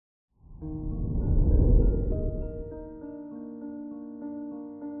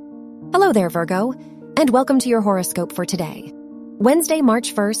Hello there, Virgo, and welcome to your horoscope for today, Wednesday,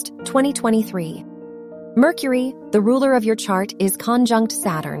 March 1st, 2023. Mercury, the ruler of your chart, is conjunct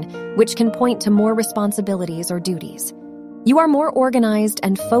Saturn, which can point to more responsibilities or duties. You are more organized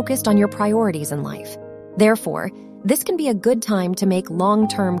and focused on your priorities in life. Therefore, this can be a good time to make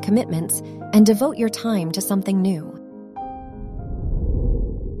long-term commitments and devote your time to something new.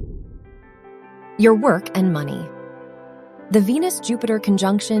 Your work and money. The Venus-Jupiter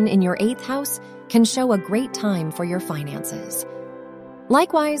conjunction in your 8th house can show a great time for your finances.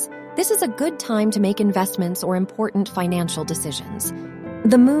 Likewise, this is a good time to make investments or important financial decisions.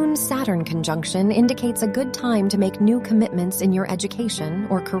 The Moon-Saturn conjunction indicates a good time to make new commitments in your education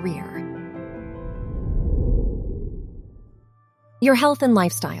or career. Your health and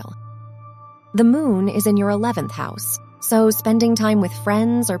lifestyle. The Moon is in your 11th house, so spending time with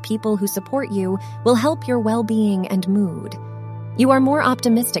friends or people who support you will help your well-being and mood. You are more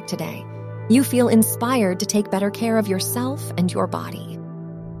optimistic today. You feel inspired to take better care of yourself and your body.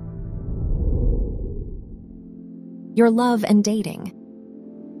 Your love and dating.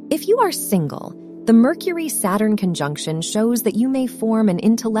 If you are single, the Mercury-Saturn conjunction shows that you may form an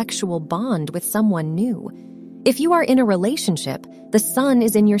intellectual bond with someone new. If you are in a relationship, the Sun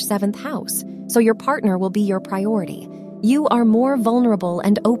is in your 7th house, so your partner will be your priority. You are more vulnerable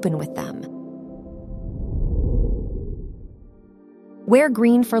and open with them. Wear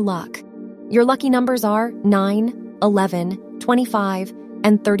green for luck. Your lucky numbers are 9, 11, 25,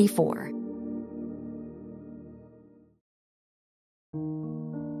 and 34.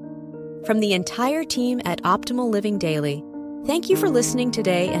 From the entire team at Optimal Living Daily, thank you for listening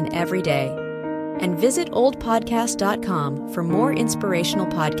today and every day. And visit oldpodcast.com for more inspirational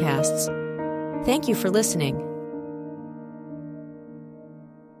podcasts. Thank you for listening.